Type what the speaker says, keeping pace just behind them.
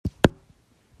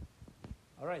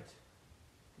All right.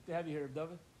 Good to have you here,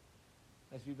 David.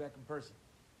 Nice to be back in person.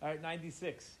 All right,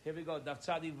 96. Here we go. Daf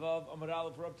Tzadi Vav Amar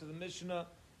Aleph. We're up to the Mishnah,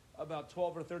 about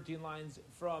 12 or 13 lines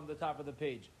from the top of the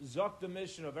page. Zok the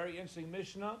Mishnah, a very interesting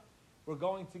Mishnah. We're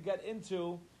going to get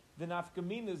into the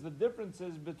nafkaminas, the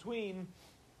differences between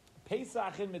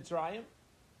Pesach in Mitzrayim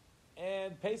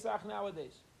and Pesach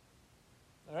nowadays.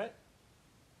 All right?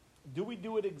 Do we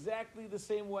do it exactly the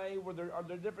same way? Are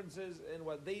there differences in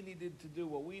what they needed to do,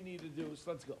 what we need to do?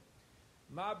 So let's go.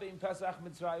 Ma bein Pesach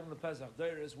Mitzrayim le Pesach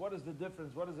Deiris. What is the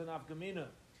difference? What is the nafkamina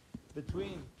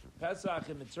between Pesach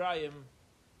and Mitzrayim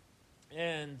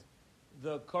and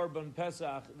the Korban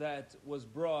Pesach that was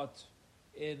brought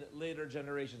in later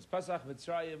generations? Pesach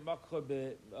Mitzrayim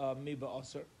makhe mi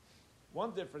ba'aser.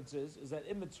 One difference is that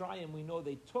in Mitzrayim we know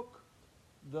they took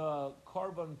the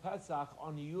Korban Pesach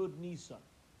on Yud Nisan.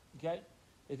 Okay?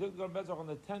 They took the Korban Pesach on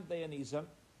the 10th day of Nisan,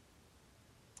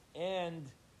 and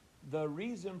the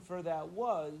reason for that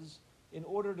was in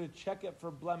order to check it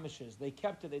for blemishes. They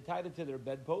kept it, they tied it to their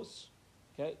bedposts.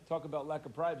 Okay? Talk about lack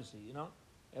of privacy, you know?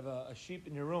 You have a sheep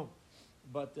in your room.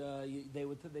 But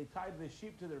they tied the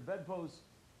sheep to their bedposts,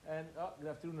 and good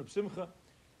afternoon, Reb Simcha,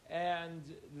 and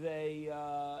they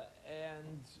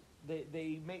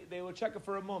would check it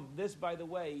for a mum. This, by the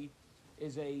way,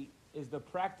 is the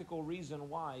practical reason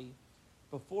why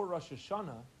before Rosh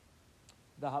Hashanah,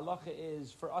 the halacha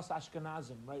is for us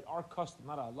Ashkenazim, right? Our custom,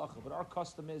 not a halacha, but our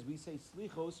custom is we say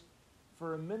slichos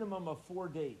for a minimum of 4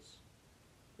 days.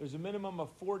 There's a minimum of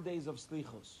 4 days of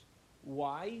slichos.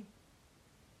 Why?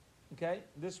 Okay,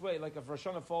 this way, like if Rosh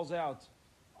Hashanah falls out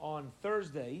on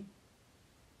Thursday,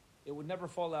 it would never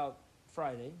fall out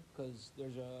Friday, because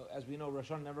as we know, Rosh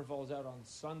Hashanah never falls out on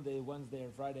Sunday, Wednesday,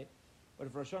 or Friday. But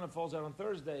if Rosh Hashanah falls out on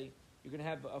Thursday, you're going to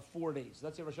have 4 days.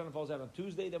 Let's say Rosh Hashanah falls out on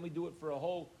Tuesday, then we do it for a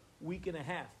whole week and a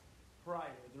half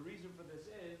prior. The reason for this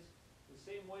is the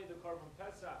same way the Korban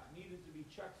Pesach needed to be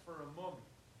checked for a mum.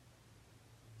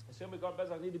 The same way Korban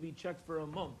Pesach needed to be checked for a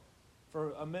mum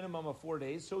for a minimum of 4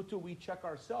 days. So too we check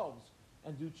ourselves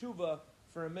and do tshuva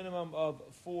for a minimum of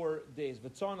 4 days.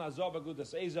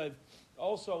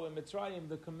 Also in Mitzrayim,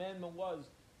 the commandment was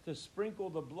to sprinkle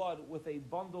the blood with a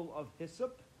bundle of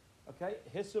hyssop, okay,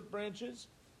 hyssop branches.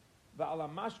 And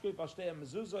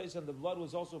the blood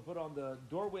was also put on the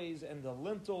doorways and the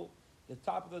lintel, the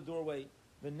top of the doorway.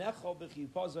 And the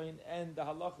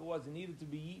halacha was it needed to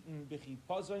be eaten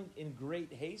in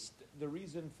great haste. The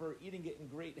reason for eating it in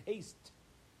great haste,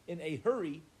 in a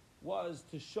hurry, was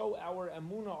to show our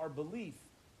emunah, our belief,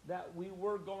 that we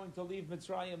were going to leave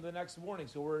Mitzrayim the next morning.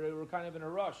 So we're kind of in a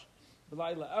rush.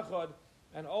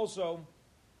 And also,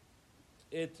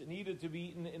 it needed to be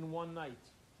eaten in one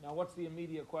night. Now, what's the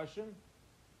immediate question?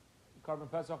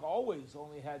 Korban Pesach always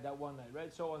only had that one night,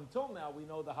 right? So until now, we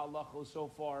know the halachos so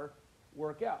far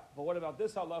work out. But what about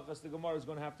this halachos? The Gemara is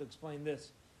going to have to explain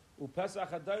this. Upesach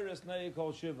hadairis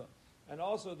neyekol shiva. And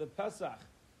also the Pesach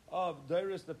of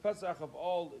Dairis, the Pesach of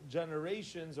all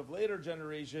generations, of later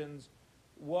generations,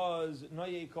 was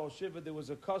neyekol shiva. There was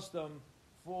a custom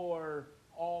for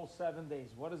all 7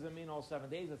 days. What does it mean, all 7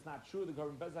 days? It's not true. The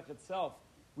Korban Pesach itself,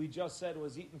 we just said,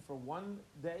 was eaten for 1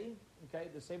 day. Okay,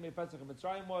 the same way Pesach of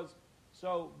Mitzrayim was.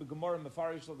 So the Gemara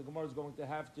Mefarish, the Gemara is going to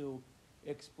have to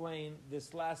explain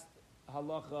this last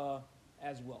halacha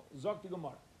as well. Zok the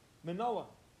Gemara, Manoah.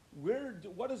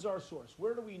 What is our source?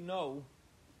 Where do we know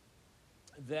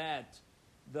that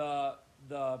the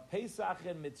Pesach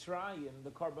in Mitzrayim,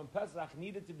 the Korban Pesach,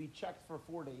 needed to be checked for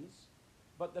 4 days,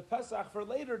 but the Pesach for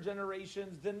later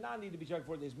generations did not need to be checked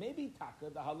for 4 days? Maybe Taka,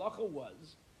 the halacha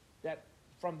was that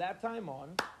from that time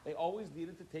on, they always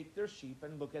needed to take their sheep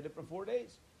and look at it for 4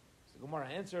 days. So the Gemara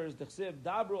answers, D'chsiv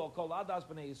dabru al kol adas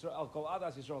b'nei Yisrael, al kol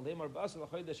adas Yisrael, lemar b'asel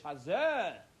chodesh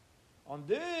hazeh. On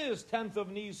this 10th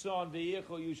of Nisan,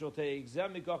 v'yichol you shall take,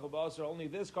 zem mikach b'asel, only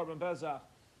this Korban Pesach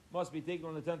must be taken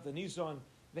on the 10th of Nisan,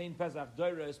 vein Pesach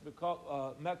doires,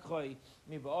 mekchoy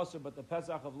mi b'asel, but the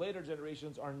Pesach of later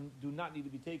generations do not need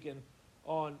to be taken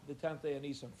on the 10th day of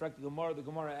Nisan. In the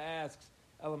Gemara asks,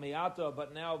 but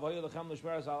now it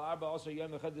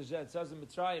says in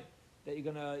Mitzrayim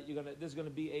that this is gonna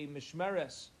be a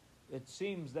mishmeres. It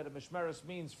seems that a mishmeres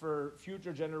means for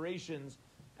future generations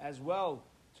as well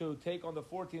to take on the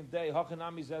 14th day.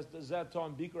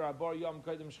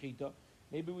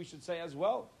 Maybe we should say as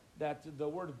well that the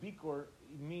word bikur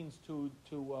means to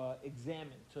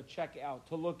examine, to check out,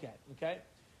 to look at. Okay,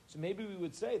 so maybe we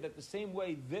would say that the same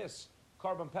way this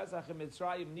Korban Pesach in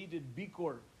Mitzrayim needed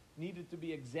bikur, needed to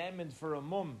be examined for a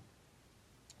mum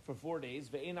for 4 days.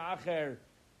 Ve'ein acher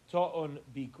ta'on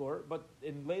bikur. But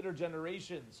in later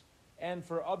generations and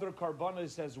for other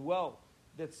karbanos as well,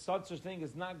 that such a thing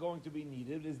is not going to be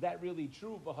needed. Is that really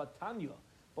true? V'hatanya.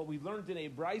 But we learned in a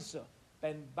brisa,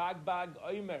 Ben Bagbag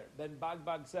Omer. Ben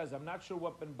Bagbag says, I'm not sure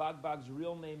what Ben Bagbag's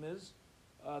real name is.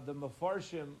 The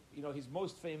Mefarshim, he's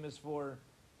most famous for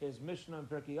his Mishnah and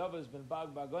Pirkei Avos, Ben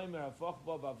Bagbag Omer,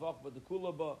 Hafachba, Vavachba, the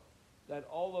Kulaba, that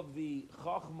all of the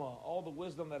Chachma, all the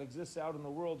wisdom that exists out in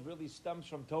the world really stems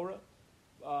from Torah.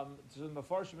 So the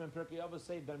Mefarshim and Pirkei Avos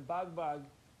say Ben Bagbag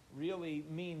really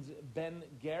means Ben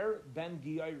Ger, Ben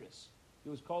Giyaris. He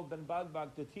was called Ben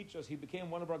Bagbag to teach us. He became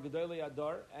one of our Gedolei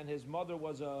Adar, and his mother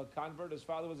was a convert, his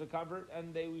father was a convert,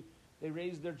 and they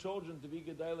raised their children to be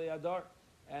Gedolei Adar,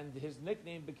 and his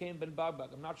nickname became Ben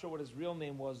Bagbag. I'm not sure what his real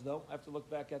name was, though. I have to look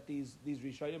back at these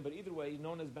Rishayim, but either way, he's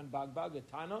known as Ben Bagbag, a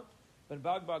Tana. Ben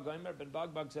Bagbag Gomer, Ben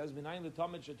Bagbag says, Minayin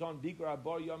l'tamid sheton bikar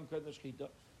abar yom kod neshchita.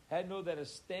 Had know that a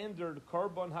standard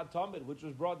korban hatamid, which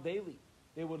was brought daily,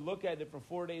 they would look at it for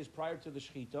 4 days prior to the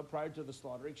shechita, prior to the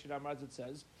slaughter. As it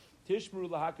says, Tishmru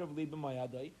lahakav liba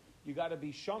mayadai. You got to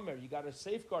be shomer. You got to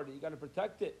safeguard it. You got to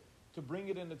protect it to bring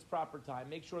it in its proper time.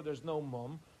 Make sure there's no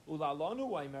mum. Ulalonu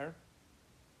waimer.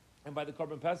 And by the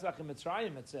korban pesach in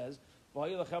Mitzrayim it says,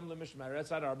 V'hayilachem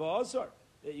lemishmeres ad arba asar.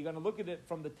 You're going to look at it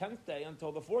from the 10th day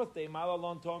until the 4th day.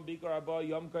 Malalon tom bikar arba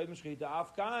yom koyd meshchita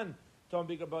afkan. Tom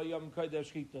bikar arba yom koyd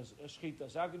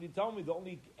shchitas. How can you tell me the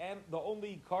only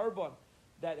korban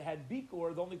that had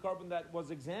bikor, the only korban that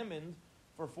was examined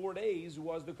for 4 days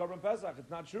was the korban pesach? It's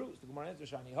not true. It's the Gemara answer,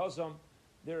 Shani Hosam.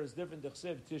 There is different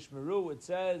dechsiv tishmeru. It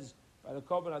says by the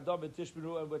korban adam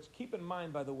tishmeru, and which keep in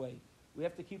mind, by the way, we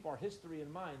have to keep our history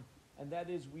in mind, and that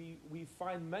is we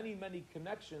find many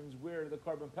connections where the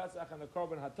korban pesach and the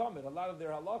korban hatamid, a lot of their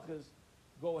halachas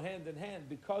go hand in hand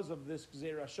because of this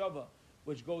gzeira shava,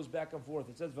 which goes back and forth.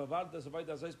 It says vavarda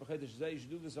savayda azayis b'chedesh zeh. You should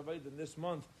do this avayda in this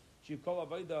month. Shikol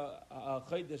avayda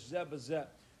chedesh zeh b'zeh,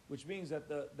 which means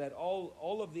that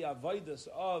all of the avaydas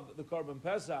of the korban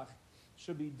pesach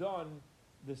should be done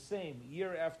the same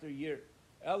year after year.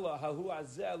 Ella hahu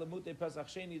azeh lemute pesach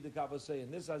sheni dekavasei.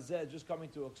 And this azeh is just coming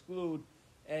to exclude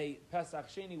a pesach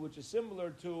sheni, which is similar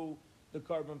to the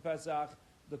korban pesach.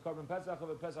 The korban pesach of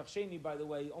a pesach sheni, by the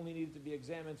way, only needed to be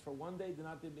examined for 1 day, did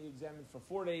not need to be examined for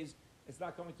 4 days. It's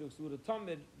not coming to exclude a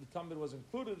tamid. The tamid was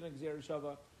included in Gzeir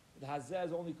Shava. The hazeh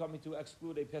is only coming to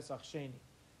exclude a pesach sheni.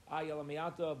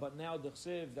 But now the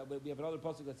chsiv, that we have another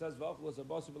pasuk that says v'achlos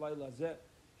abasu b'layla hazeh.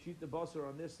 Shoot the basar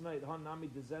on this night.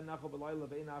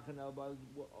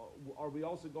 Are we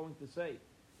also going to say,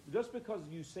 just because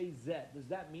you say zeh, does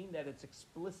that mean that it's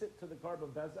explicit to the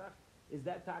korban pesach? Is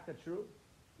that taka true?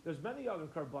 There's many other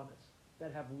korbanos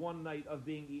that have 1 night of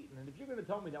being eaten, and if you're going to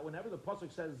tell me that whenever the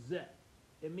pasuk says zeh,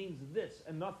 it means this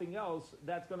and nothing else,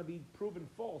 that's going to be proven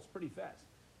false pretty fast.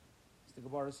 The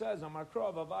Gemara says,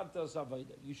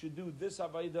 you should do this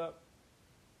avayda,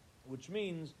 which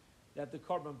means that the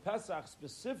korban pesach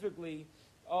specifically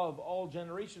of all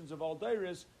generations of all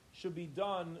dairis should be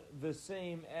done the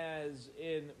same as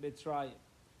in Mitzrayim.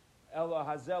 Ella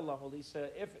hazeh Melissa,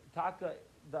 if taka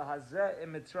the hazeh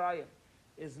in Mitzrayim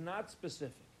is not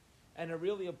specific, and it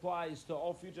really applies to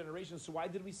all future generations, so why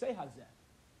did we say hazeh?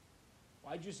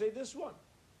 Why did you say this one?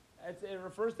 It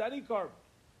refers to any korban.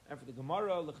 And for the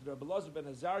Gemara, Rabbi Elazar ben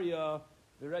Azariah,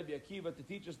 the Rebbe Akiva, to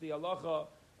teach us the halacha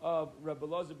of Rabbi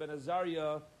Elazar ben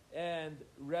Azariah and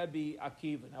Rebbe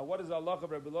Akiva. Now, what is the halacha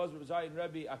of Rabbi Elazar ben Azariah and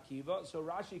Rebbe Akiva? So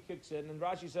Rashi kicks in, and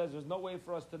Rashi says there's no way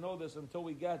for us to know this until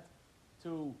we get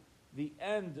to the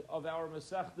end of our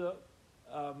Masechta,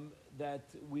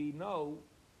 that we know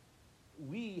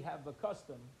we have the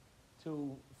custom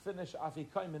to finish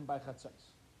Afikaimin by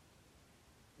Chatzos.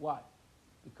 Why?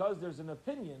 Because there's an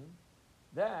opinion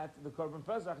that the korban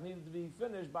pesach needed to be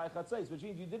finished by chatzais, which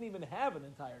means you didn't even have an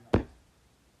entire night.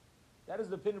 That is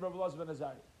the opinion of Rabbi Elazar ben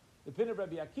Azariah. The opinion of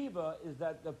Rabbi Akiva is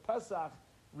that the pesach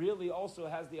really also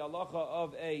has the halacha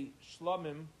of a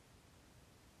shlamim.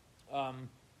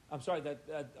 Rabbi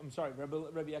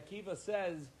Akiva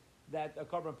says that a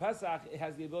korban pesach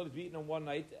has the ability to be eaten in 1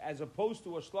 night, as opposed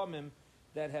to a shlamim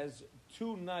that has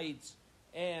 2 nights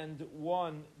and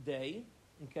 1 day.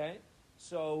 Okay.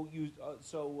 So you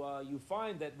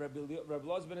find that Rabbi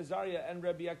Elazar ben Azariah and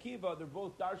Rabbi Akiva, they're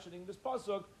both darshaning this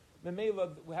pasuk.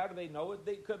 Memela, how do they know it?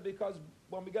 Because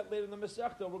when we get later in the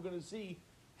Masechta, we're going to see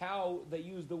how they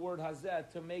use the word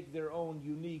hazeh to make their own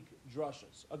unique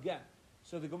drushes. Again,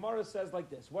 so the Gemara says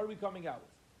like this. What are we coming out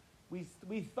with?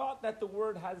 We thought that the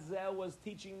word hazeh was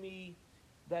teaching me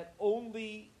that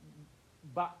only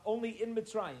in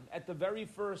Mitzrayim, at the very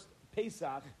first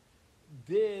Pesach,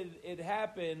 did it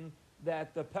happen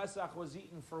that the Pesach was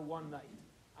eaten for 1 night.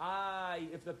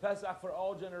 If the Pesach for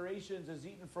all generations is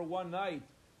eaten for 1 night,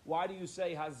 Why do you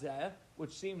say hazeh,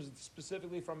 which seems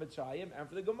specifically from Mitzrayim? And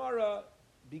for the Gemara,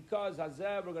 because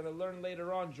hazeh, we're going to learn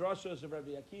later on drashos of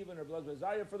Rabbi Akiva and Rabbi Elazar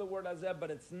Azariah for the word hazeh, but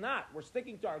it's not. We're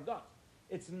sticking to our guns.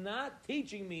 It's not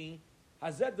teaching me.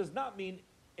 Hazeh does not mean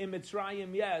in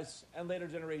Mitzrayim, yes, and later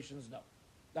generations, no.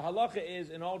 The halacha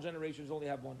is in all generations only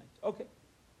have one night. Okay.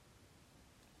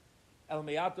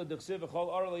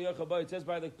 It says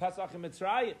by the Pesach in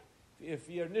Mitzrayim, if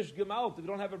you're nish gemalt, if you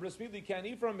don't have a bris milah, you can't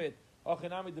eat from it.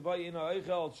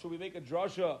 Should we make a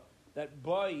drasha that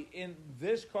by in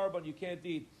this carbon you can't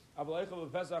eat? But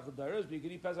you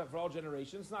can eat Pesach for all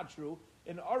generations. It's not true.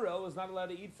 In Arel is not allowed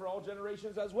to eat for all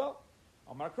generations as well.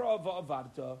 And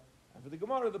for the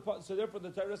Gemara, so therefore the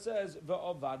Torah says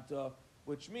va'avadta,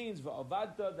 which means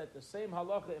va'avadta, that the same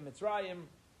halacha in Mitzrayim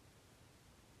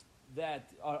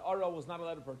that Arel was not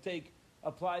allowed to partake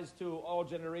applies to all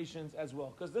generations as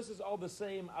well, because this is all the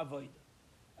same avodah.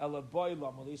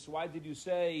 So why did you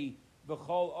say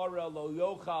v'chol Arel lo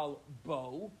yochal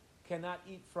bo, cannot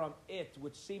eat from it,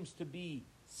 which seems to be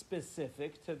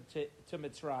specific to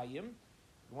Mitzrayim?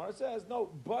 Gemara says no.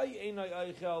 Bay einay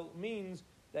eichel means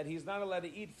that he's not allowed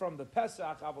to eat from the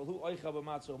Pesach. Aval hu eichel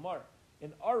b'matzah mar.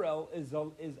 And Arel is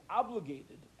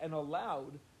obligated and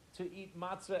allowed to eat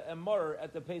matzah and mar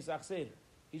at the Pesach Seder.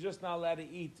 He's just not allowed to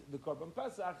eat the Korban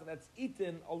Pesach that's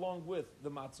eaten along with the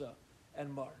matzah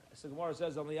and mar. So Gemara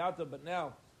says on the Yata, but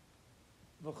now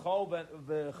v'chol ben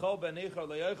echar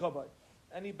le'yechabay.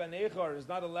 Any ben echar is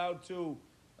not allowed to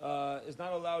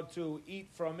eat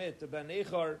from it. The ben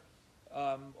echar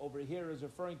over here is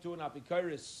referring to an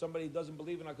apikaris, somebody who doesn't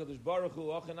believe in HaKadosh Baruch Hu.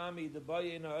 Ochanami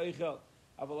debaye in ha'eichel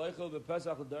aval eichel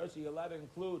b'Pesach l'dar. So you're allowed to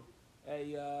include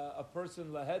a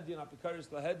person lahedya, an apikaris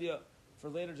lahedya for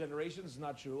later generations. Is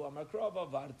not true. Amakra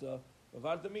vavarta.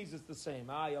 Vavarta means it's the same.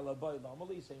 Yalla bay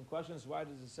lamali. Same questions. Why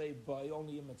does it say bay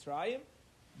only in Mitzrayim?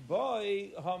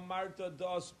 Bay hamarta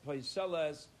das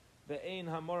paiseles ve'ein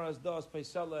hamoras das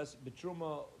paiseles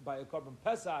betruma by a Korban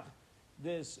Pesach.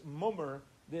 This mummer,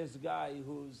 this guy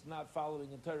who's not following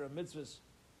the Torah mitzvahs,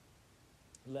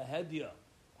 lahedya,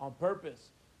 on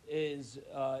purpose, is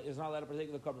not allowed to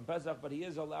partake of the Korban Pesach, but he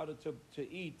is allowed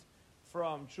to eat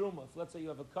from Truma. If let's say you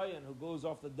have a Kayan who goes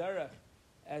off the derech,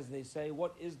 as they say,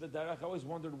 what is the derech? I always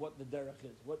wondered what the derech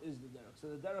is. What is the derech? So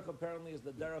the derech apparently is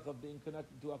the derech of being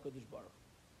connected to HaKadosh Baruch.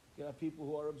 You have people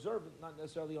who are observant, not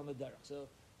necessarily on the derech. So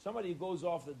somebody who goes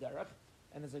off the derech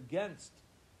and is against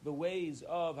the ways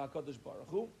of HaKadosh Baruch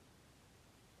Hu,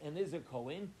 and is a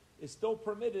Kohen, is still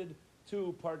permitted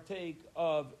to partake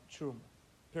of Truma.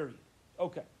 Period.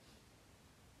 Okay.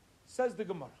 Says the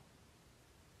Gemara.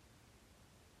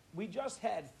 We just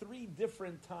had 3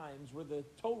 different times where the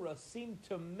Torah seemed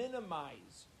to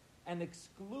minimize and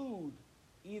exclude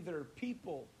either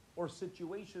people or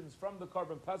situations from the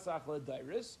Korban Pesach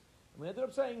L'Dairis. And we ended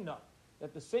up saying no.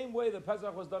 That the same way the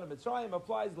Pesach was done in Mitzrayim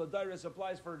applies, L'Dairis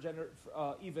applies for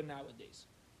even nowadays.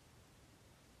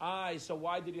 So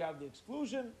why did you have the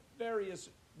exclusion? Various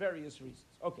reasons.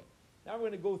 Okay. Now we're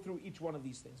going to go through each one of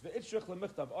these things. V'itshech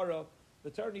l'michtav Arel. The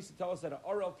Torah needs to tell us that an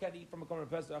Arel can't eat from a Korban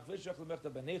Pesach. V'itshech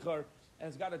l'michtav ben echar. And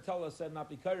it's got to tell us that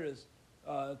Napikaris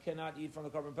cannot eat from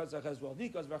the Korban Pesach as well.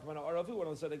 Because Rachmana Aravu, when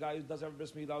I said a guy who doesn't have a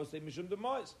bris milah, I would say Mishum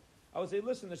Demais. I would say,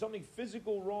 listen, there's something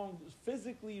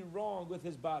physically wrong with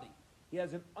his body. He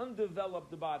has an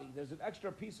undeveloped body. There's an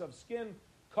extra piece of skin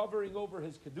covering over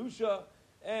his kedusha,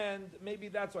 and maybe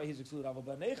that's why he's excluded. Aval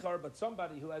ben echar, but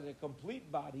somebody who has a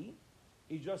complete body,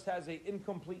 he just has an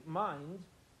incomplete mind.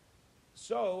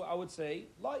 So I would say,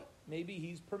 like, maybe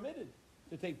he's permitted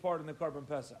to take part in the Korban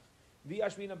Pesach. The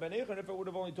Ashmina ben echar, if it would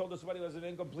have only told us somebody who has an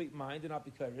incomplete mind and not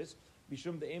bikaris,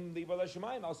 bishum de'im liba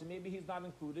l'shemayim, I'll say maybe he's not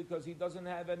included because he doesn't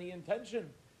have any intention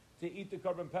to eat the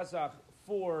Korban Pesach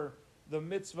for the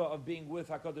mitzvah of being with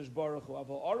HaKadosh Baruch Hu.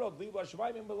 Aval arad liba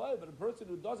l'shemayim b'lay, but a person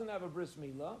who doesn't have a bris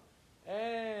milah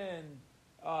and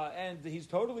he's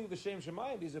totally the Shem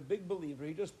Shemayim, he's a big believer.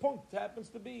 He just punked, happens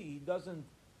to be. He doesn't,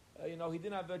 he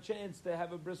didn't have a chance to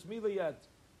have a bris milah yet.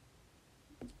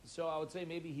 So I would say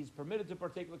maybe he's permitted to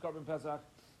partake of the Korban Pesach.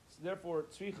 So therefore,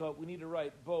 tzricha, we need to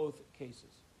write both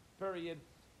cases. Period.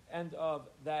 End of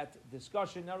that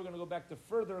discussion. Now we're going to go back to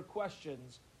further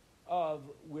questions of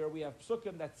where we have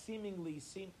psukim that seemingly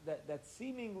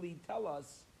tell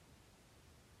us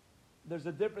there's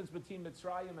a difference between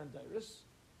Mitzrayim and Dairis,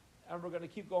 and we're going to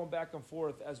keep going back and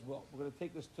forth as well. We're going to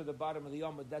take this to the bottom of the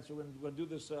Yom, but we're going to do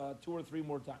this 2 or 3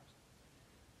 more times.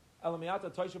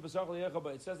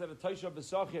 It says that a Taisha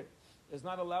B'Sachir is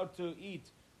not allowed to eat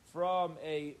from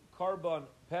a Korban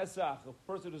Pesach, a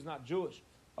person who's not Jewish.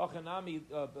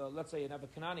 Let's say an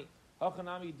Abakanani.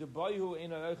 Hachanami debayu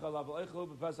ena eichal aval eichal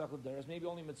b'pesach l'deres. Maybe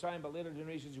only Mitzrayim, but later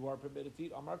generations you are permitted to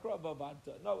eat. Amar krava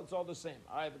v'adta. No, it's all the same.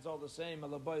 All right, if it's all the same,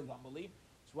 alabai lamali.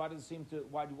 So why does it seem to?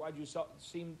 Why'd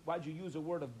you use a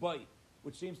word of bay,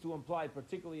 which seems to imply,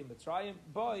 particularly in Mitzrayim,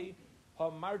 bay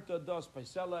hamarta das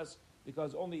paiseles,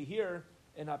 because only here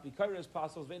in Apikairis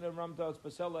pasels v'ena ramta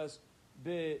paiseles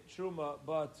be truma,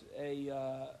 but a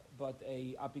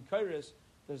Apikairis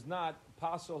does not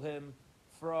passel him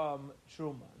from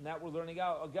Truma. And that we're learning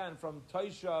out again from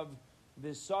Taishav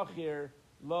V'Sachir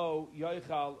Lo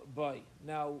Yoichal Bay.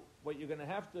 Now, what you're going to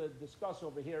have to discuss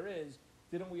over here is,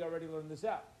 didn't we already learn this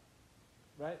out?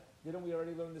 Right? Didn't we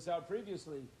already learn this out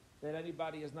previously, that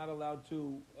anybody is not allowed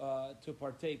to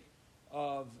partake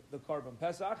of the Korban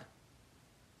Pesach?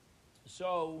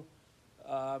 So,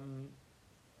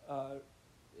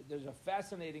 there's a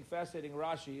fascinating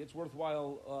Rashi. It's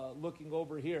worthwhile looking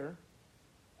over here.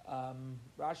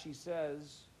 Rashi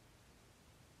says,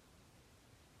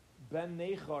 Ben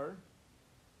Nechar.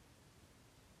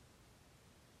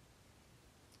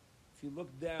 If you look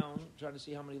down, trying to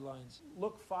see how many lines.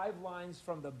 Look 5 lines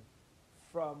from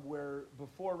where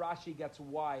before Rashi gets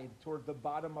wide toward the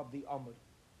bottom of the Amud.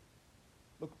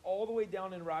 Look all the way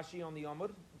down in Rashi on the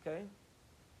Amud. Okay,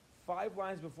 5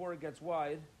 lines before it gets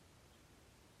wide.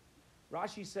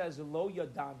 Rashi says, Lo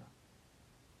Yadana.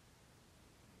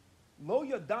 Lo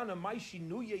Yadana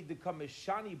Maishinuye de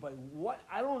Kameshani by what?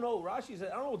 I don't know. Rashi said,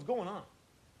 I don't know what's going on.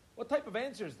 What type of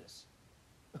answer is this?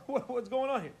 What's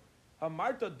going on here?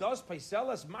 Hamarta das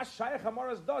Paiselas Mashayach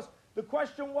Hamaras das. The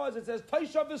question was, it says,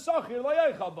 Taishav V'Sachir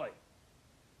Layaychal Bay.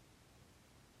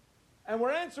 And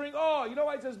we're answering, you know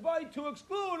why it says Bay? To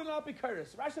exclude an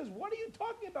Apikairis. Rashi says, what are you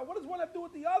talking about? What does one have to do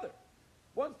with the other?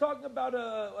 One's talking about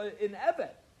an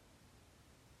Evet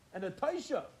and a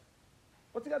Taisha.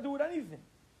 What's it got to do with anything?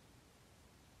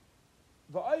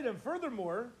 The item,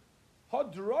 furthermore,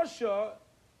 Hadrasha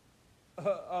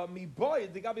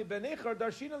Miboy, the Gabi Benechar,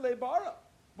 Darshina Lebara.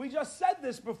 We just said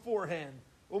this beforehand.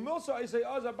 Umilsa, I say,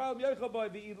 Azabal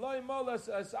Yachabai, the Eloi Molas,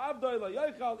 as Abdullah,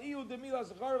 Yachal, Eu de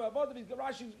Milas,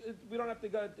 Rashi, we don't have to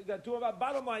get too about.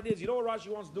 Bottom line is, you know what Rashi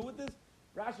wants to do with this?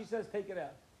 Rashi says, take it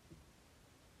out.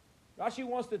 Rashi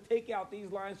wants to take out these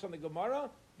lines from the Gemara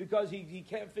because he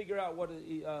can't figure out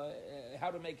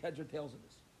how to make heads or tails of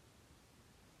this.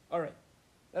 All right,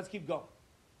 let's keep going.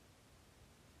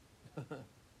 I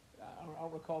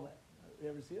don't recall that. You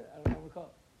ever see it? I don't recall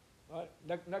it. All right,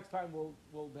 next time we'll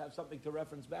have something to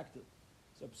reference back to.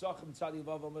 So Psachim Tzadi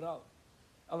Vav Amid Aleph.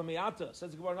 Alamiyata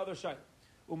says another shayla.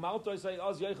 Umalto say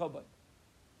Az Yechabay.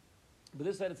 But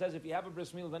this side it says if you have a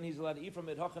bris milah, then he's allowed to eat from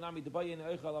it. Hachanami Debayin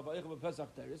Eichal Avaychal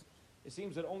Pesach Teres. It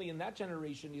seems that only in that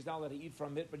generation he's not allowed to eat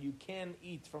from it, but you can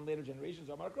eat from later generations.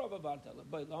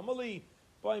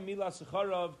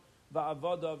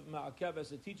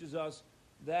 It teaches us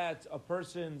that a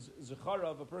person's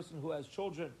zecharav, a person who has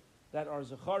children that are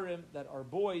zecharim, that are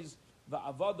boys,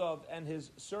 va'avadav, and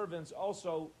his servants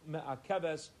also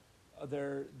me'akeves,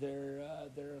 they're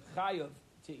chayav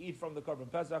to eat from the korban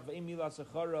pesach. Ve'imila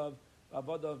zecharav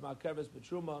va'avadav me'akeves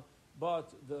betruma,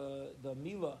 but the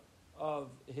milah of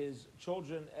his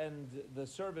children and the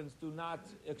servants do not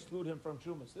exclude him from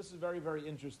trumas. This is very, very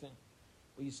interesting.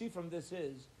 What you see from this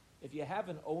is, if you have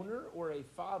an owner or a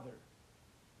father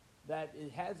that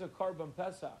it has a korban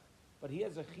pesach, but he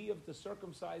has a chiyuv to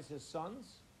circumcise his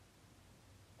sons,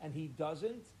 and he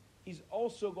doesn't, he's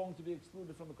also going to be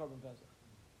excluded from the korban pesach.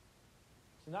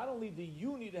 So not only do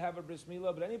you need to have a bris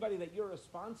milah, but anybody that you're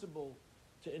responsible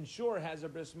to ensure has a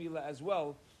bris milah as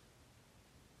well,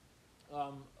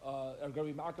 are going to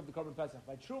be marked of the korban pesach.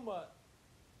 By truma,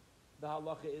 the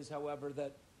halacha is, however,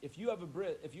 that if you have a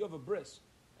bris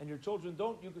and your children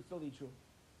don't, you could still eat truma.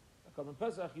 The korban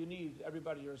pesach, you need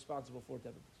everybody you're responsible for to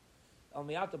have a bris. Al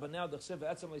miyata, but now the chsiv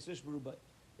etzem leisish berubay.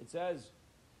 It says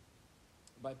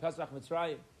by Pesach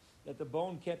Mitzrayim that the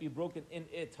bone can't be broken in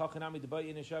it. Hachanami debayi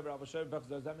in ishaver al v'shaver.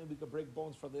 Does that mean we could break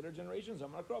bones for later generations?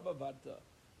 Amar krava vata.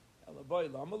 You're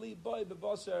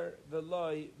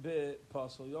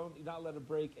not allowed to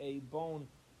break a bone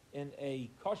in a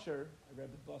kosher. I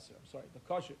read the basar. I'm sorry, the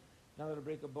kosher. Not allowed to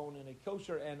break a bone in a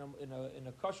kosher and in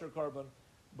a kosher korban.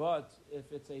 But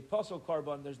if it's a pasal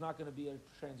korban, there's not going to be a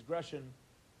transgression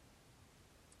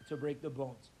to break the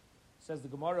bones. Says the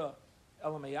Gemara,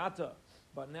 Elamayata.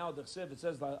 But now the chsiv, it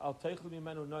says Al teichlu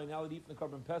mimenu noy. Now that eat from the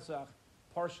korban pesach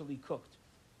partially cooked.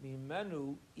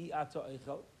 Mimenu i'ata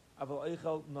eichel.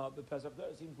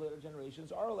 It seems later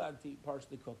generations are allowed to eat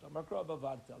partially cooked.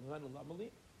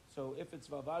 So if it's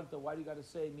vavarta, why do you got to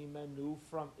say mimenu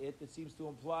from it? It seems to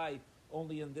imply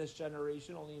only in this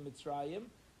generation, only in Mitzrayim.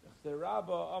 The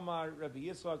Rabba Amar Rabbi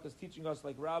Yitzchak is teaching us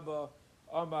like Rabba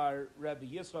Amar Rabbi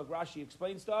Yitzchak, Rashi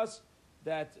explains to us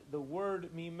that the word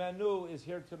mimenu is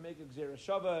here to make a gzera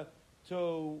shava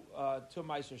to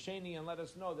Meiser Sheni, and let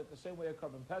us know that the same way a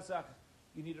Karban Pesach,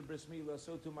 you need a bris milah,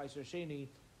 so to Meiser Sheni,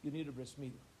 you need a bris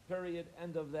milah. Period.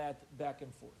 End of that. Back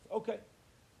and forth. Okay.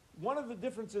 One of the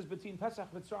differences between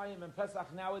Pesach Mitzrayim and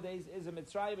Pesach nowadays is in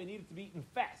Mitzrayim it needed to be eaten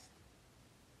fast.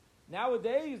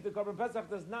 Nowadays, the Karban Pesach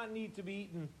does not need to be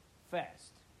eaten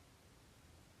fast.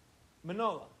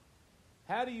 Manola.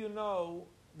 How do you know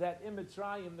that in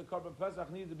Mitzrayim the Karban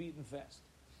Pesach needed to be eaten fast?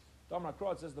 Tamar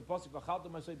Krot says the pasuk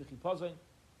v'chaltem asay b'chipazon.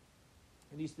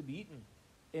 It needs to be eaten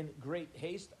in great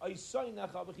haste. Only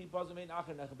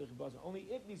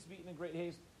it needs to be eaten in great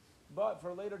haste, but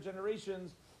for later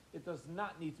generations, it does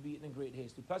not need to be eaten in great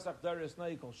haste. To Pesach Darius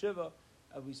Nai Kol Shiva,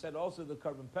 we said also the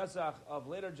Karban Pesach of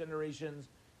later generations,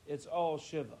 it's all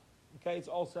Shiva. Okay, it's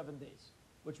all 7 days,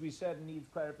 which we said needs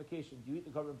clarification. Do you eat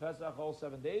the Karban Pesach all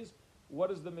 7 days? What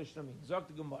does the Mishnah mean? Zok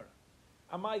the Gemara.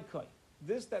 Amai Kai.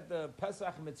 This that the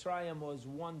Pesach Mitzrayim was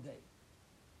 1 day,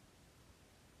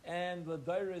 and the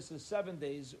Dairis is 7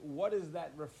 days. What is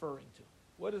that referring to?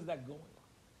 What is that going on?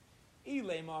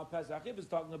 Ilema Pesach. If it's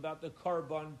talking about the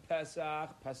Karban Pesach,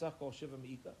 Pesach Kol Shiva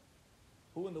Meita.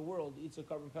 Who in the world eats a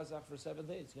Karban Pesach for 7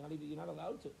 days? You're not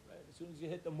allowed to. Right? As soon as you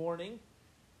hit the morning,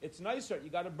 it's nicer. You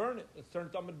got to burn it. It's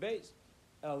turned Tamid Beis.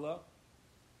 Ella.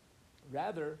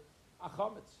 Rather,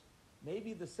 Achametz.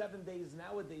 Maybe the 7 days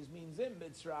nowadays means in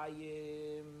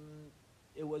Mitzrayim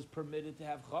it was permitted to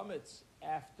have chametz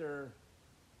after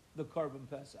the Karban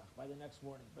Pesach by the next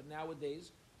morning. But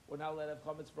nowadays we're not allowed to have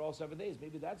chametz for all 7 days.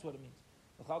 Maybe that's what it means.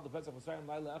 Is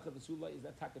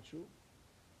that taka true?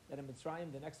 That in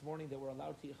Mitzrayim the next morning they were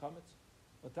allowed to eat chametz?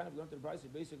 But time of going to the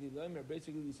Brisa,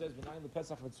 basically he says, "V'nayim the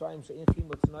Pesach Mitzrayim she'in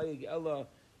chimot t'nayig ella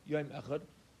yom echad."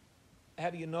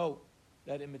 How do you know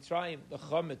that in Mitzrayim the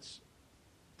chametz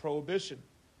prohibition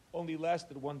only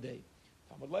lasted 1 day?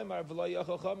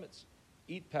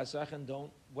 Eat Pesach and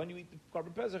don't. When you eat the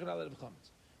Karban Pesach, you're not allowed to have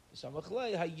chametz.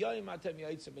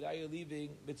 But are you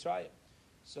leaving Mitzrayim?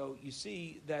 So you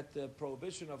see that the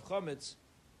prohibition of chametz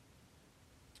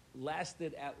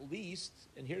lasted at least,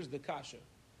 and here's the kasha,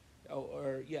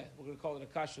 we're going to call it a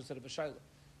kasha instead of a shaila.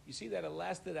 You see that it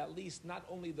lasted at least not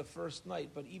only the first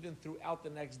night, but even throughout the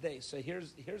next day. So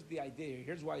here's the idea.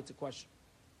 Here's why it's a question.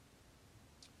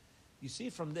 You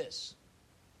see from this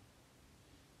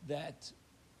that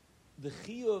the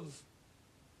chiyuv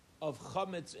of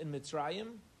chametz in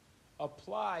Mitzrayim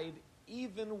applied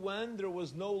even when there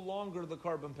was no longer the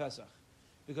Karban Pesach,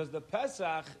 because the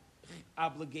Pesach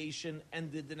obligation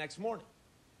ended the next morning.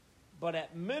 But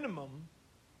at minimum,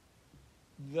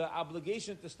 the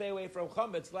obligation to stay away from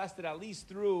chametz lasted at least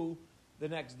through the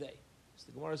next day. So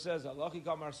the Gemara says, "Alachi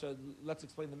Kamar." So let's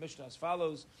explain the Mishnah as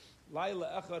follows: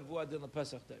 Laila echad vu'adin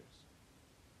lePesach teres.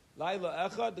 Laila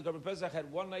echad, the Karban Pesach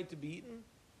had 1 night to be eaten,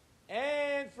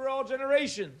 and for all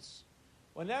generations,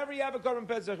 whenever you have a Karban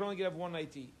Pesach, you're only going to have 1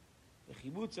 night to eat. The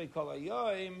chibutzei kol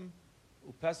hayoim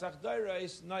uPesach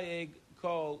dairais nayeg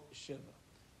kol shiva.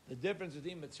 The difference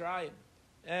between Mitzrayim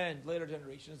and later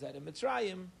generations is that in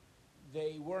Mitzrayim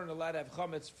they weren't allowed to have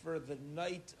chametz for the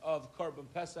night of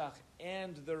Karban Pesach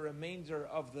and the remainder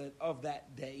of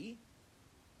that day,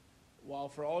 while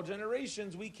for all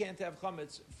generations we can't have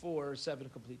chametz for 7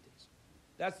 complete days.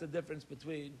 That's the difference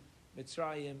between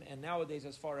Mitzrayim and nowadays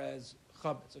as far as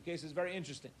chametz. Okay, so it's very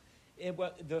interesting.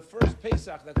 The first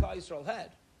Pesach that Klal Yisrael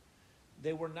had,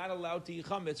 they were not allowed to eat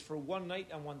chametz for 1 night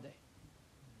and 1 day,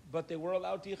 but they were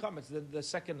allowed to eat chametz the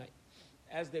second night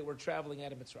as they were traveling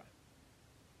out of Mitzrayim.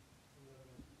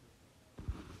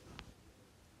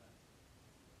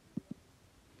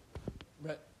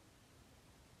 Right.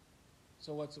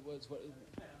 So what's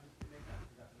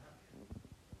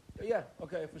yeah,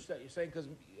 okay, for sure. You're saying because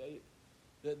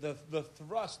the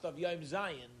thrust of Yom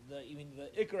Zion, the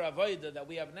Ikar Avodah that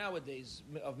we have nowadays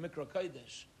of Mikra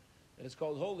Kodesh, that is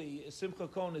called holy. Simcha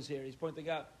Cohen is here. He's pointing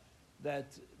out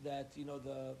that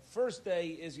the first day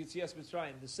is Yitzias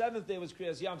Mitzrayim. The 7th day was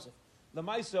Kriyas Yamsuf. The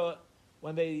Maisa,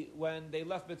 when they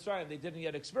left Mitzrayim, they didn't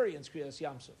yet experience Kriyas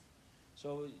Yamsuf.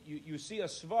 So you see a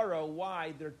svara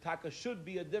why there taka should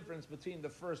be a difference between the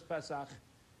first Pesach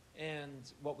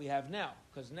and what we have now,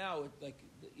 because now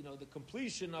the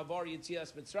completion of our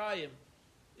Yitzias Mitzrayim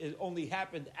only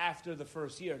happened after the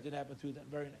first year. It didn't happen through that.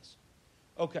 Very nice.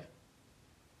 Okay.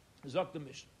 Zok the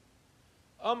Mishnah.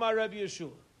 Amar Rabbi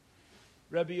Yeshua.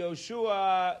 Rabbi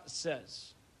Yeshua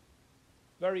says,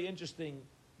 very interesting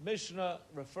Mishnah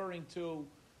referring to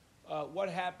what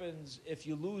happens if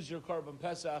you lose your Karban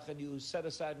Pesach and you set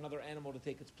aside another animal to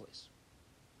take its place.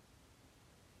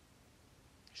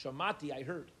 Shamati, I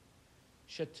heard.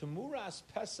 Shetemuras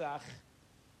Pesach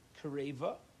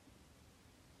kareva.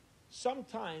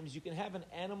 Sometimes you can have an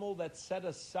animal that's set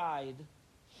aside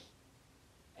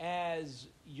as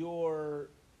your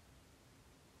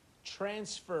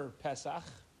transfer Pesach,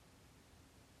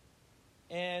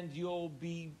 and you'll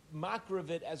be makriv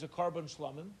it as a carbon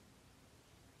shlamim.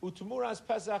 Utumuras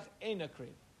Pesach eina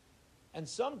kareva. And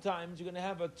sometimes you're going to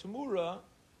have a tamura,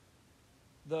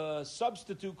 the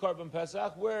substitute carbon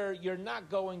Pesach, where you're not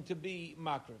going to be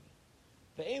makriv.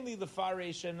 The ainli the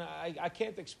farish, and I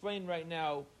can't explain right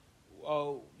now,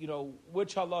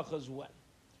 which halachas when.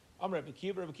 Rabbi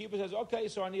Kiva says, okay,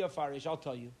 so I need a farish. I'll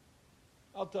tell you.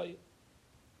 A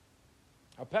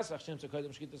Pesach shem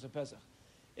sekaydim shchitas a Pesach.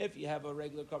 If you have a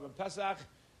regular carbon Pesach,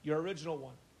 your original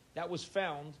one that was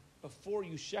found before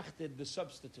you shechted the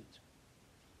substitute,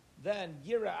 then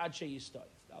yira ad sheyistoif.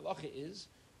 The halacha is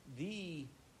the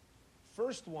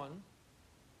first one.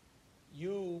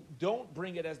 You don't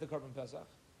bring it as the carbon Pesach.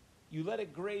 You let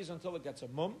it graze until it gets a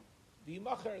mum. The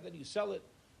yimacher, then you sell it.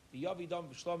 The yavidam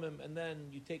b'shlamim, and then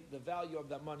you take the value of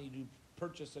that money to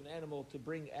purchase an animal to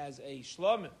bring as a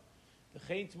shlamim. The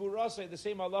chein tamurasei, the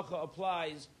same halacha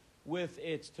applies with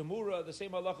its tamura. The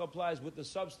same halacha applies with the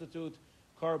substitute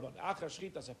carbon. Achar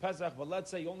shchitas ha-pesach, but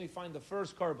let's say you only find the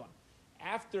first carbon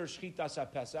after shchitas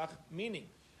ha-pesach, meaning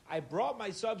I brought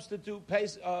my substitute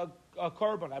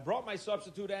carbon. I brought my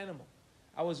substitute animal.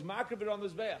 I was makriv it on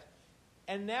this beach.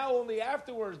 And now only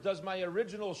afterwards does my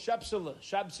original shepsela,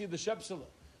 shabsi the shepsela,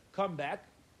 come back.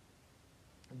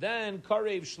 Then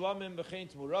karev shlamim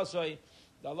b'chein t'murasai.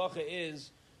 The halacha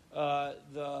is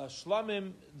the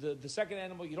shlamim, the second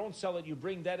animal, you don't sell it, you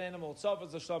bring that animal itself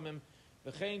as the shlamim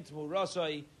b'chein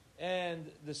t'murasai.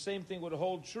 And the same thing would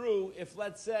hold true if,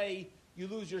 let's say, you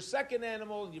lose your second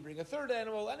animal and you bring a third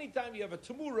animal. Anytime you have a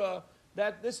tamura,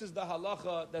 that this is the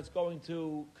halacha that's going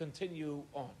to continue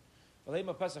on.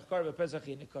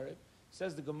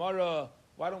 Says the Gemara,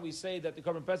 why don't we say that the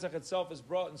Korban Pesach itself is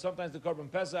brought and sometimes the Korban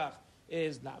Pesach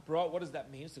is not brought? What does that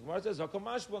mean? So the Gemara says, the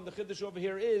Chiddush over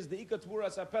here is the Ika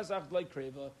Tmura Sa Pesach like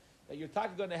Kreva, that you're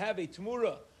talking going to have a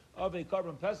Tmura of a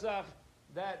Korban Pesach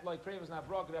that like Kreva is not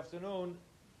brought. Good afternoon,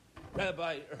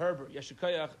 Rabbi Herbert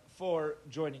Yeshikayach, for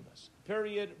joining us.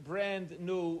 Period, brand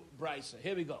new Brisa.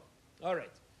 Here we go. All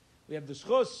right. We have the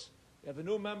Schus, we have a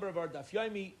new member of our Daf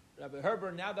Yomi, Rabbi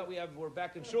Herbert. Now that we're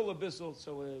back in Shul Abyssal,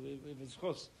 so we have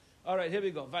Schus. All right, here we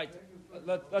go. Right.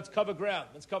 Let's cover ground.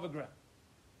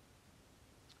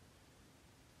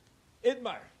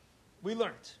 Idmar, we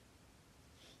learned.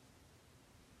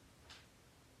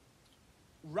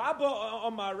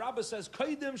 Rabba says,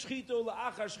 Koidim shchito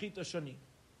la'achar shchita shani.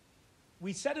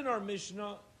 We said in our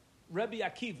Mishnah, Rabbi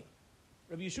Akiva.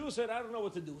 Rabbi Yeshua said, I don't know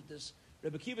what to do with this.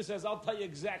 Rabbi Akiva says, I'll tell you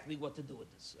exactly what to do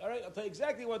with this. All right, I'll tell you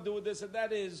exactly what to do with this, and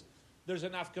that is, there's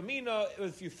an afkamina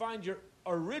if you find your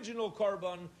original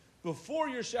carbon before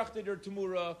you shechted your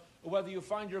tamura, or whether you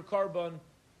find your carbon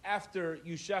after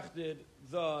you shechted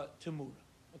the tamura.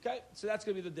 Okay, so that's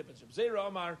going to be the difference. Reb Zera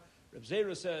Amar, Reb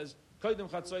Zera says, Koydem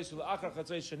chatzos u'achar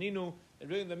chatzos shaninu, and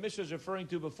really the Mishnah is referring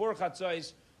to before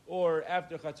chatzos or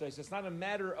after chatzos. It's not a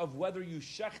matter of whether you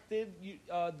shechted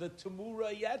the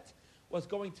tamura yet. What's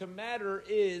going to matter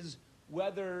is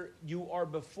whether you are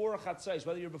before chatzos,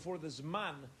 whether you're before the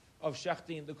zman of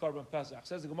shechting the carbon pesach.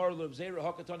 Says the Gemara, Reb Zera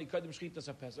hakatani koydem shchitas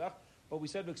ha-pesach. But we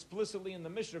said explicitly in the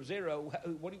Mishnah of Zera,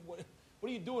 what are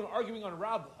you doing arguing on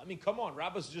Rabbah? I mean, come on,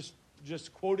 Rabbah's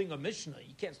just quoting a Mishnah.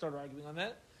 You can't start arguing on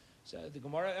that. So the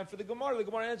Gemara, and for the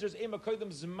Gemara answers, Ema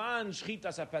koydem zman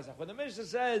shchitas ha-pesach. When the Mishnah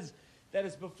says that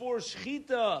it's before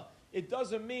shchita, it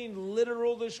doesn't mean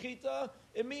literal the shchita.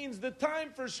 It means the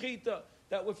time for shchita.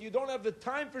 That if you don't have the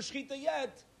time for shchita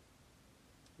yet,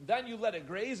 then you let it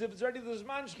graze. If it's already the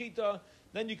zman shchita,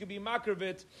 then you can be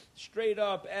makravit straight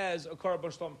up as a carbon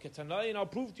shlam ketanai. And I'll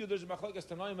prove to you there's a machlokes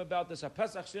tanaim about this. A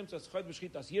pesach shimtza schad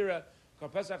b'shchitas yira.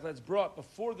 Pesach that's brought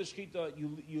before the shchita,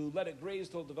 you let it graze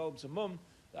till it develops a mum.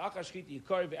 The achar shchita you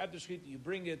carve, after shchita you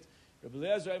bring it. Rabbi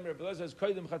Eliezer says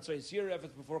koydem chatzais yira. If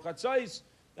it's before chatzais,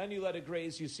 then you let it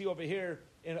graze. You see over here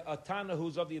in a Tana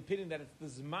who's of the opinion that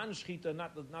it's the zman shchita,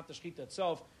 not the shchita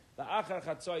itself. The achar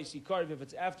chatzais you carve. If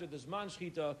it's after the zman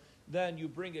shchita, then you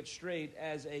bring it straight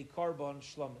as a carbon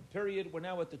shlamim. Period. We're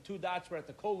now at the two dots. We're at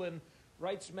the colon,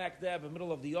 right smack dab in the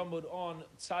middle of the Amud on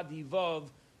Tzadi Vav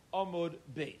Amud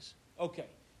Beis. Okay.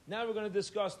 Now we're going to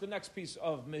discuss the next piece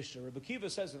of Mishnah. Rabbi Kiva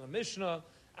says in the Mishnah,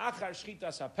 Achar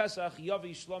shchitas ha-pesach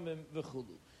yavi shlamim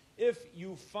v'chulu. If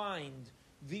you find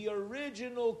the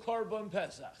original carbon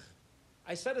pesach,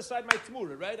 I set aside my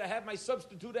tmura, right? I have my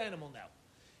substitute animal now,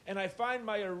 and I find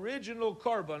my original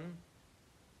carbon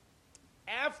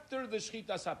after the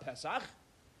shchitas ha-pesach.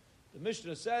 The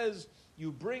Mishnah says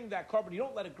you bring that carbon. You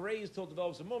don't let it graze till it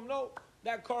develops a mum. No,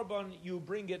 that carbon you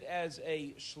bring it as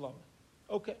a shlom.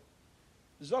 Okay.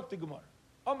 Zok the Gemara.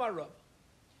 Amar Rava.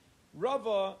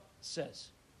 Rava says.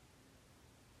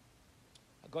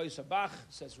 Hagoy Sabach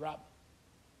says Rava.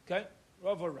 Okay,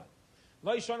 Rava.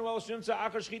 This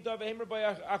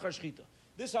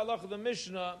halach of the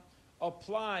Mishnah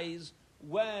applies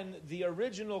when the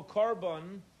original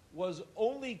carbon was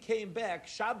only came back,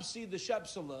 Shabsi the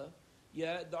Shepsala,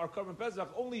 our carbon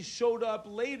Pesach only showed up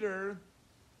later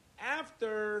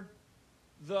after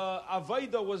the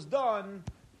Avaida was done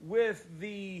with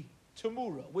the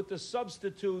Tamura, with the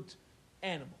substitute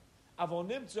animal.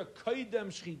 Avonimtza kaidem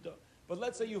shchita. But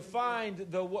let's say you find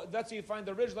the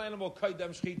original animal kaidem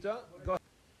shchita.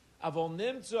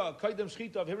 Avonimtza kaidem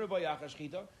shchita of himra bayach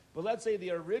shchita. But let's say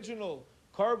the original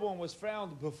carbon was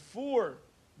found before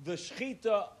the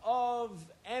shchita of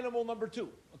animal number 2.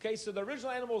 Okay, so the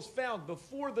original animal was found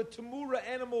before the Tamura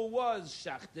animal was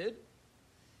shachted,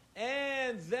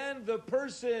 and then the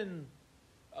person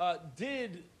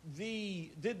did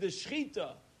the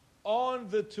shchita on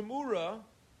the Tamura.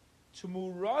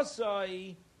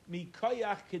 Tamurasai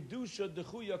mikayach kedusha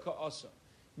dechuya ka'asa.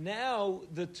 Now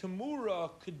the Tamura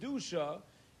kedusha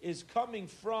is coming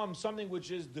from something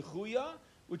which is dechuya,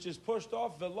 which is pushed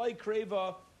off velai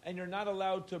kreva, and you're not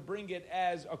allowed to bring it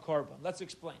as a carbon. Let's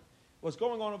explain. What's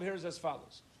going on over here is as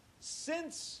follows.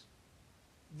 Since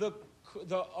the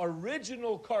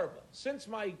original carbon, since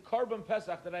my carbon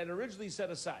Pesach that I had originally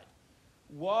set aside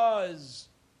was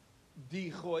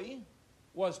dichoy,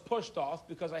 was pushed off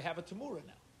because I have a Tamura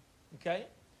now. Okay?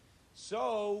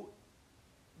 So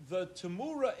the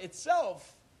Tamura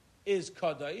itself is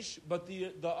Kadosh, but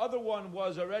the other one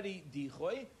was already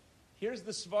dichoy. Here's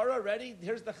the Svara, ready?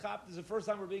 Here's the Chap. This is the first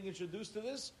time we're being introduced to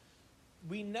this.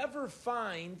 We never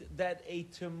find that a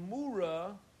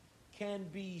Tamura can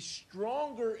be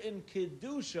stronger in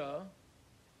Kedusha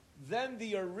than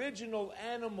the original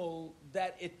animal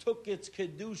that it took its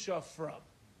Kedusha from.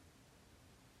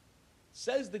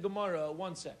 Says the Gemara,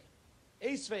 1 second.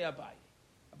 Esvei Abaye.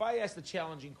 Abaye asked a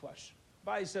challenging question.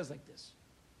 Abaye says like this.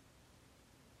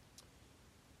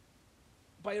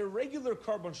 By a regular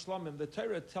carbon shlamim, the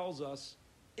Torah tells us,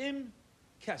 im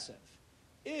kesef,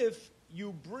 if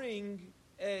you bring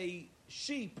a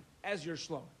sheep as your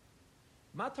shlamim.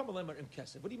 Matamalemar im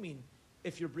kesef. What do you mean,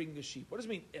 if you're bringing a sheep? What does it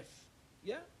mean, if?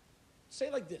 Yeah? Say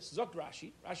like this. Zok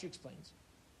Rashi. Rashi explains.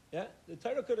 Yeah? The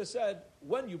Torah could have said,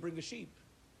 when you bring a sheep.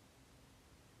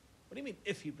 What do you mean,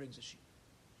 if he brings a sheep?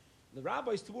 The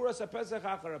rabbis, Tamura Pesach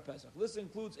Achar Pesach. This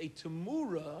includes a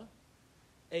Tamura,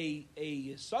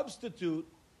 a substitute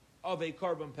of a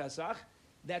carbon Pesach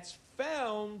that's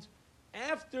found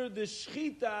after the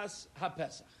Shchitas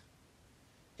HaPesach.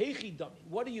 Heichi Dami.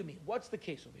 What do you mean? What's the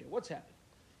case over here? What's happening?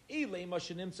 If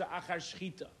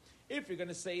you're going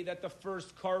to say that the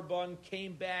first carbon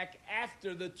came back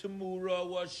after the Tamura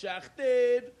was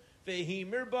shachted,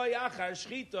 vehimir bayachar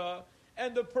shchita,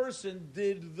 and the person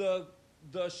did the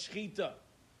shchita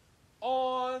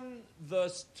on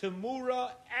the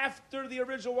Tamura after the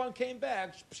original one came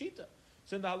back, pshita.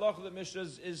 So in the halacha of the Mishnah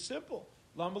is simple.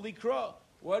 Lama likra.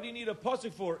 What do you need a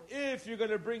pasuk for if you're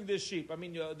going to bring this sheep? I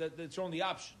mean, that's your only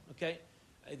option, okay?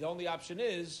 The only option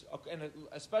is, and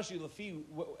especially Lafi,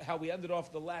 how we ended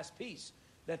off the last piece,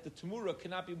 that the Tamura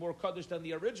cannot be more kaddish than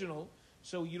the original,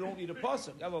 so you don't need a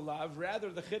pasuk. Elalav, rather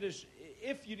the chiddush,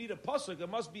 if you need a pasuk, it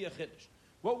must be a chiddush.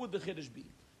 What would the chiddush be?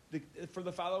 For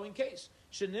the following case,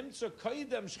 shenimtza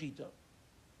kaidem shchita.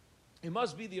 It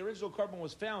must be the original carbon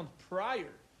was found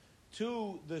prior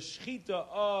to the shchita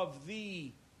of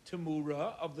the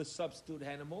Tamura, of the substitute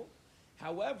animal.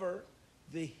 However,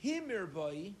 the himir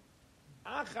boy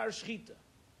achar shchita,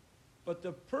 but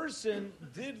the person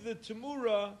did the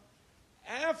Tamura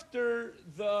after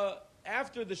the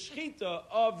shchita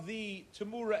of the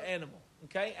Tamura animal.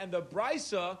 Okay, and the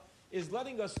brisa is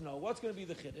letting us know what's going to be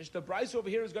the chiddush. The brisa over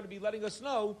here is going to be letting us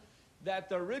know that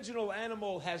the original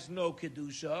animal has no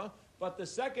kedusha, but the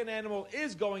second animal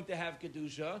is going to have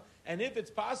kedusha. And if it's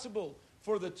possible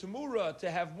for the Tamura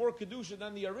to have more kedusha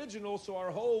than the original, so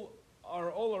our whole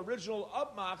original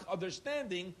upmach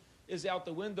understanding is out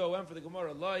the window. And for the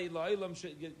Gemara,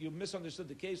 you misunderstood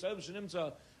the case. The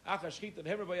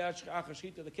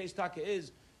case taka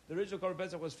is the original Korban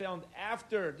Pesach was found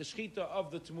after the shchita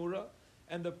of the Tamura,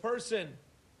 and the person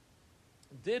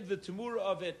did the Tamura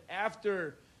of it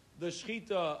after the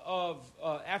shchita of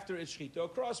after its shchita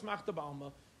across machta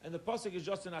b'alma, and the pasuk is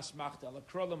just an asmachta.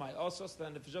 Lakrolamai also.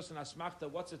 Then if it's just an asmachta,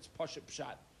 what's its pashut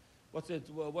pshat? What's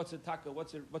it taka?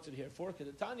 What's it here for?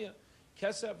 Kedetanya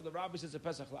kesef. The rabbi says a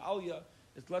pesach la'alya.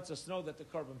 It lets us know that the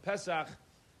carbon pesach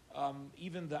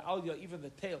even the alya, even the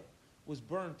tail, was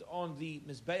burnt on the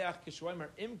Mizbeach Kishoimer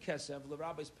Im Kesev,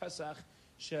 L'Rabbe's Pesach,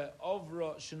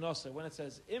 She'ovra Shenose. When it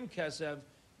says Im Kesev,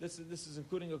 this is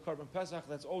including a Korban Pesach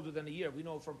that's older than a year. We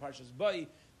know from Parshas Bay,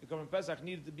 the Korban Pesach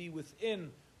needed to be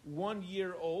within 1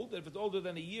 year old. If it's older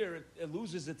than a year, it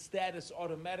loses its status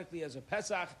automatically as a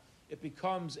Pesach. It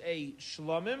becomes a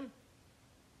Shlomim.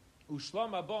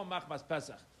 Ushlam Abo Machmas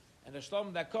Pesach. And a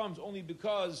Shlom that comes only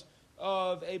because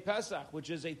of a Pesach, which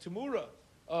is a Temura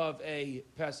of a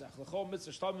Pesach. You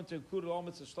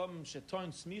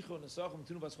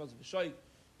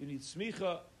need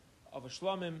smicha of a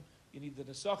Shlomim. You need the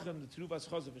Nesachim, the Teruvas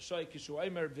Chaz of a Shai, Kishu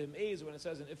Aimer, Vim Eiz, when it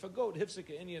says, and if a goat,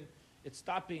 Hifsika Inyan, it's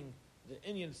stopping the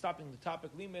Inyan, stopping the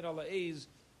topic, Limed ala Eiz,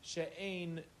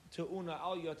 She'ein Te'una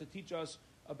Alya, to teach us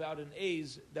about an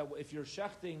Eiz, that if you're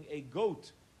shechting a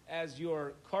goat as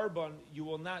your carbon, you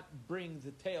will not bring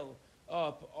the tail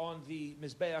up on the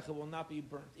Mizbeach, it will not be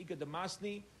burnt. Ika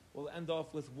Damasni, we'll end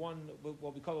off with one,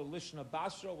 what we call a Lishna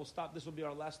Basra. We'll stop, this will be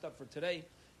our last step for today.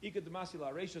 Ika Damasni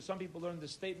La Reisha, some people learn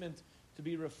this statement to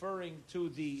be referring to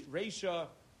the Reisha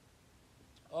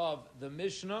of the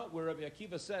Mishnah, where Rabbi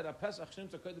Akiva said,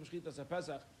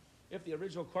 if the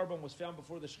original carbon was found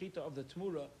before the Shechita of the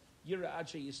Tmura, Yira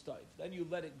Adshe Yistayv. Then you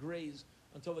let it graze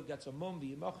until it gets a mum,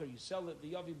 you sell it,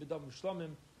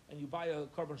 and you buy a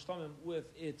carbon shlamim with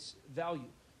its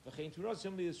value. It's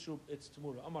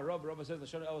Tmura. Amar Rav says,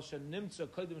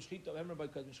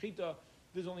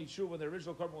 this is only true when the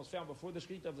original carbon was found before the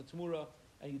Shechita of the Tmura,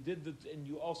 and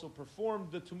you also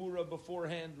performed the Tumura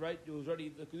beforehand, right? It was already,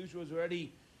 the Kedusha was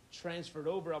already transferred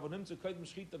over.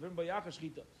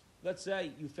 Let's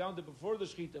say you found it before the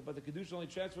Shechita, but the Kedusha only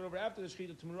transferred over after the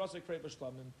Shechita,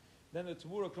 then the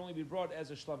Tumura can only be brought as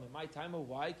a Shlamim. My time of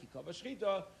why?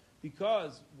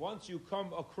 Because once you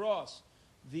come across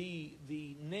the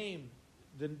name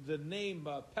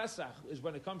Pesach is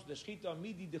when it comes to the Shechita,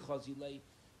 Midi de Chazilei,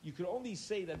 you could only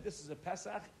say that this is a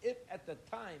Pesach if at the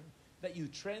time that you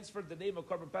transferred the name of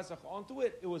Korban Pesach onto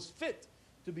it, it was fit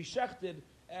to be shechted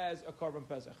as a Korban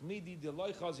Pesach. Midi de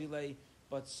loy chazilei,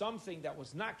 but something that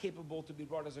was not capable to be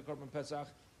brought as a Korban Pesach,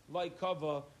 like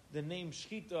Kava, the name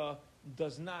Shechita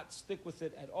does not stick with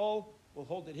it at all. We'll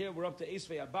hold it here. We're up to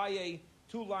Esvei Abaye,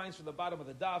 2 lines from the bottom of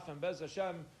the daf, and Bez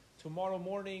Hashem, tomorrow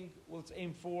morning, let's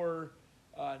aim for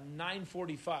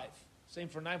 9:45. Same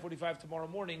for 9:45 tomorrow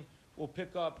morning. We'll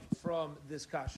pick up from this kash.